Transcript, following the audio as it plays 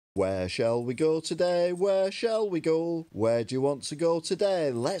Where shall we go today? Where shall we go? Where do you want to go today?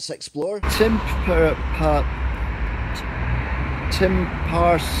 Let's explore. Timperley.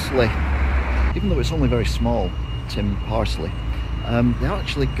 Even though it's only very small, Timperley. They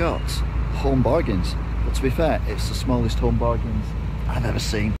actually got home bargains. But to be fair, it's the smallest home bargains I've ever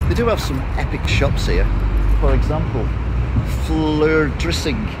seen. They do have some epic shops here. For example, floor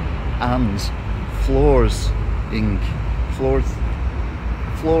dressing and floor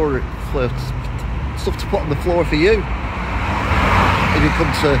stuff to put on the floor for you. If you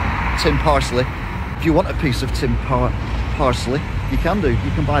come to Timperley, if you want a piece of Timperley, you can do.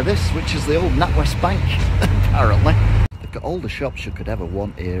 You can buy this, which is the old NatWest Bank, apparently. They've got all the shops you could ever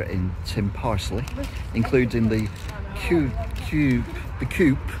want here in Timperley, including the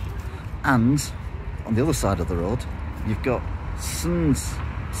Coop, and on the other side of the road, you've got Sins,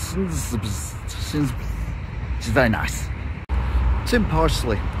 which is very nice.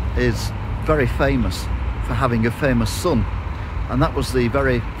 Timperley is very famous for having a famous son, and that was the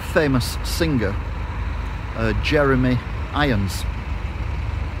very famous singer Jeremy Irons,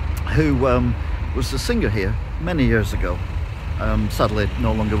 who was the singer here many years ago, sadly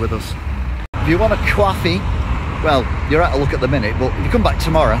no longer with us. If you want a coffee, well, you're out of luck at the minute, but if you come back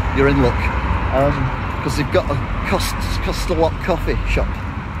tomorrow, you're in luck, because they've got a cost-a-lot coffee shop.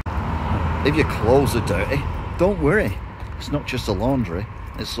 If your clothes are dirty, don't worry. It's not just a laundry,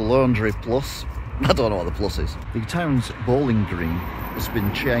 it's a laundry plus. I don't know what the plus is. The town's bowling green has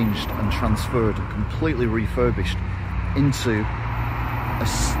been changed and transferred and completely refurbished into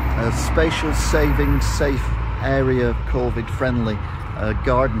a spatial saving, safe area, COVID-friendly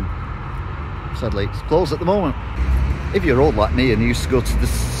garden. Sadly, it's closed at the moment. If you're old like me and you used to go to the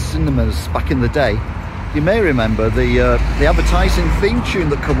cinemas back in the day, you may remember the advertising theme tune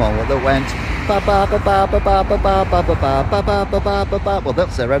that come on that went ba ba ba ba ba ba ba ba ba ba ba ba ba ba ba ba. Well,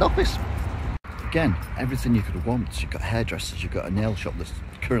 that's their head office. Again, everything you could want. You've got hairdressers, you've got a nail shop that's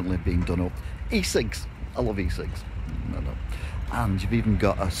currently being done up. E-cigs. I love e-cigs. No. And you've even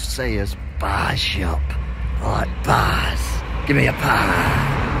got a Sayers bar shop. I like bars. Give me a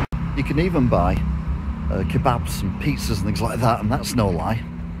bar. You can even buy kebabs and pizzas and things like that, and that's no lie.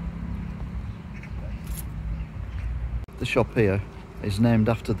 The shop here is named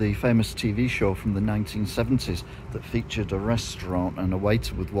after the famous TV show from the 1970s that featured a restaurant and a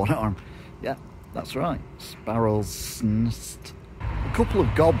waiter with one arm. Yeah, that's right, Sparrow's Nest. A couple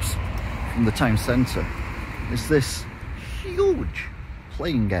of gobs from the town centre is this huge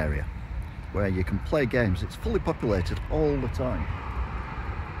playing area where you can play games. It's fully populated all the time.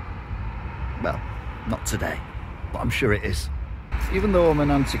 Well, not today, but I'm sure it is. Even though I'm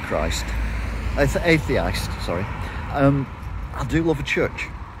an atheist, sorry, I do love a church.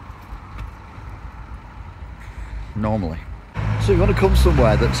 Normally. So you want to come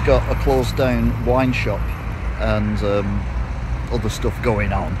somewhere that's got a closed down wine shop and other stuff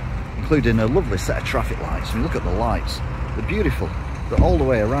going on, including a lovely set of traffic lights. I mean, look at the lights. They're beautiful. They're all the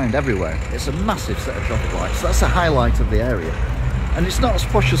way around everywhere. It's a massive set of traffic lights. That's a highlight of the area. And it's not as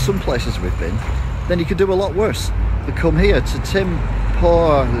posh as some places we've been. Then you could do a lot worse. But come here to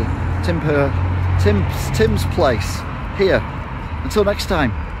Tim's place. Here. Until next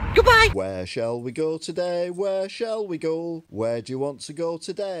time. Goodbye! Where shall we go today? Where shall we go? Where do you want to go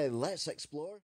today? Let's explore.